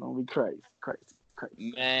 It's gonna be crazy.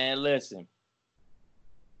 Man, listen.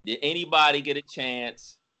 Did anybody get a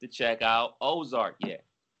chance to check out Ozark yet?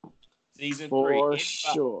 Season 3. For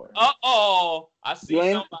sure. Uh-oh. I see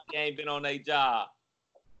somebody ain't been on their job.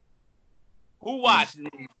 Who watched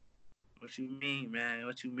it? What you mean, man?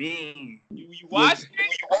 What you mean? You watched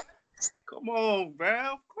it? Come on,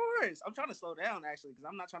 bro. Of course. I'm trying to slow down, actually, because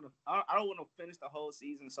I'm not trying to... I don't want to finish the whole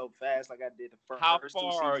season so fast like I did the first How two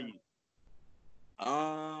far are you?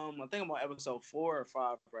 I think I'm on episode 4 or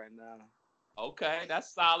 5 right now. Okay,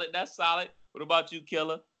 that's solid. What about you,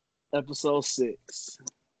 Killer? Episode 6.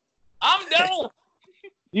 I'm done.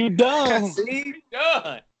 You done? See? You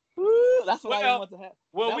done. Woo, that's what I want to happen.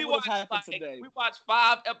 Well, we watched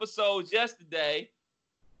 5 episodes yesterday,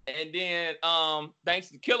 and then thanks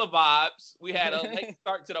to Killer Vibes, we had a late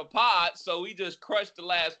start to the pod, so we just crushed the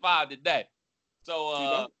last 5 today.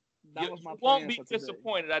 So that was my you won't plan be for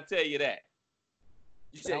disappointed. I tell you that.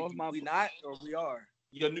 You said we not or we are?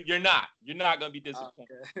 You're not. You're not gonna be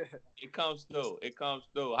disappointed. Okay. It comes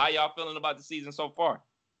through. How y'all feeling about the season so far?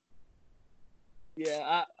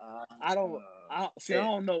 Yeah, I don't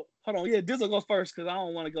know. Hold on. Yeah, Dizzle go first because I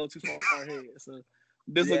don't want to go too far ahead. So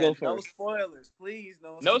Dizzle go first. No spoilers, please.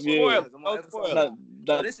 No spoilers.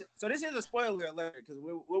 So this is a spoiler alert because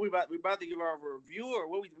we about to give our review or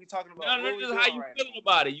what we talking about? No, just how you feeling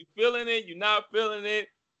about it. You feeling it? You not feeling it?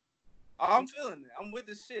 I'm feeling it. I'm with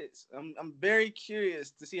the shits. I'm very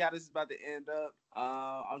curious to see how this is about to end up.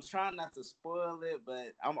 I'm trying not to spoil it,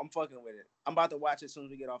 but I'm fucking with it. I'm about to watch it as soon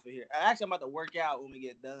as we get off of here. Actually, I'm about to work out when we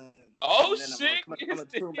get done. Oh shit! I'm gonna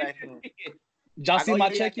tune back in. Did y'all see my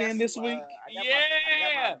check-in this week? I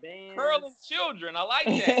got my curling children. I like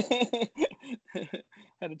that.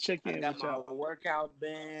 Had to check in. I got my workout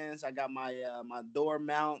bands. I got my my door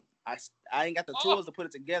mount. I ain't got the tools to put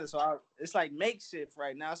it together, so it's like makeshift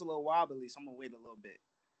right now. It's a little wobbly, so I'm gonna wait a little bit.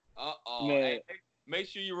 Hey, make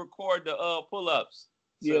sure you record the pull-ups.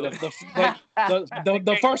 Yeah,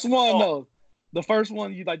 the first one though. The first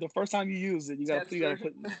one, you like the first time you use it, you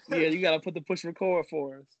gotta put the push record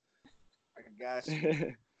for us. I got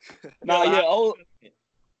you.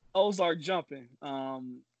 Ozark jumping.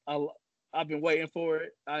 I've been waiting for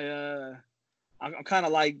it. I'm kind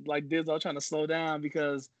of like Dizzle, trying to slow down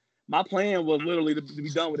because my plan was literally to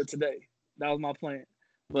be done with it today. That was my plan,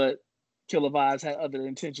 but Killer Vibes had other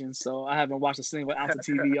intentions, so I haven't watched a single ounce of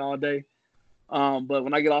TV all day. But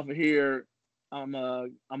when I get off of here, I'm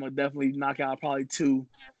gonna definitely knock out probably 2,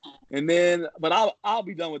 and then but I'll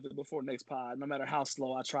be done with it before next pod, no matter how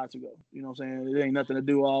slow I try to go. You know what I'm saying? It ain't nothing to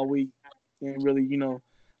do all week, and really,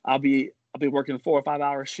 I'll be working 4 or 5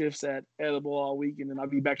 hour shifts at Edible all week, and then I'll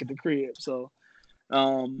be back at the crib. So,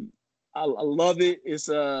 I love it. It's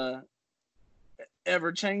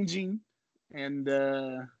ever changing, and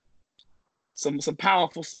some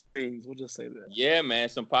powerful things. We'll just say that. Yeah, man,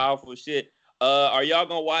 some powerful shit. Are y'all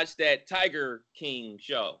gonna watch that Tiger King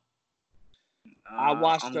show? I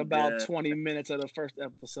watched about 20 minutes of the first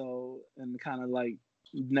episode and kind of like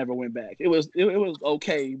never went back. It was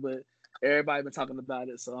okay, but everybody been talking about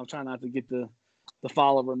it, so I'm trying not to get the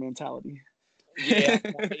follower mentality. Yeah,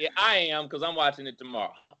 I am because I'm watching it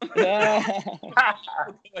tomorrow.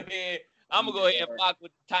 I'm gonna go ahead and fuck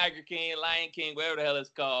with Tiger King, Lion King, whatever the hell it's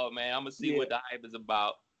called, man. I'm gonna see what the hype is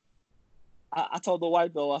about. I told the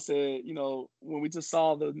wife though, I said, when we just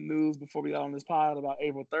saw the news before we got on this pod about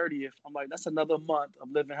April 30th, I'm like, that's another month of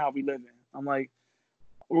living how we living. I'm like,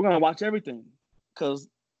 we're gonna watch everything because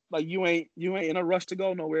like you ain't in a rush to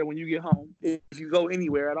go nowhere when you get home if you go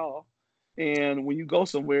anywhere at all. And when you go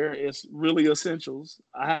somewhere, it's really essentials.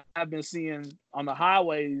 I have been seeing on the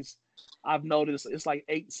highways, I've noticed it's like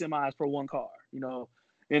 8 semis per 1 car.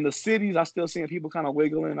 In the cities, I'm still seeing people kind of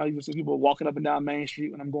wiggling. I even see people walking up and down Main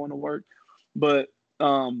Street when I'm going to work. But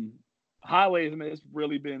highways, man, it's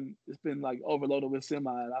been like overloaded with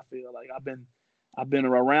semis. I feel like I've been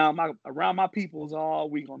around my peoples all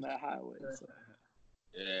week on that highway. So.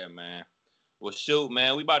 Yeah, man. Well, shoot,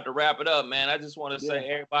 man, we about to wrap it up, man. I just want to say,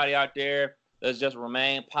 everybody out there, let's just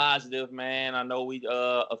remain positive, man. I know we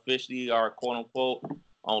officially are, quote unquote,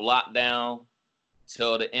 on lockdown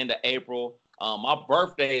till the end of April. My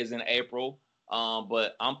birthday is in April,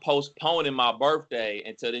 but I'm postponing my birthday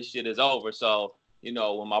until this shit is over. So,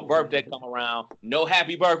 when my birthday come around, no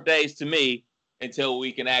happy birthdays to me until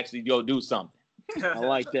we can actually go do something. I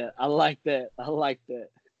like that.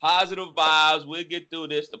 Positive vibes. We'll get through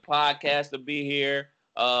this. The podcast will be here.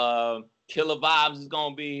 Killer Vibes is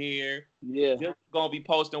going to be here. Yeah. Just going to be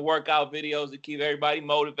posting workout videos to keep everybody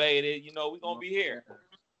motivated. We're going to be here.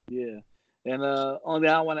 Yeah. And only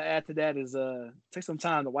thing I want to add to that is take some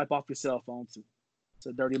time to wipe off your cell phone too. It's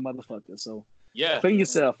a dirty motherfucker. So yeah, clean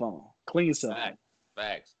yourself on. Clean yourself on.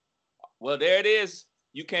 Facts. Well, there it is.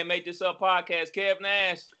 You Can't Make This Up podcast. Kev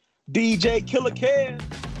Nash. DJ Killer Kev.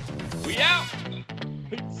 We out.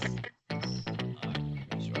 Peace.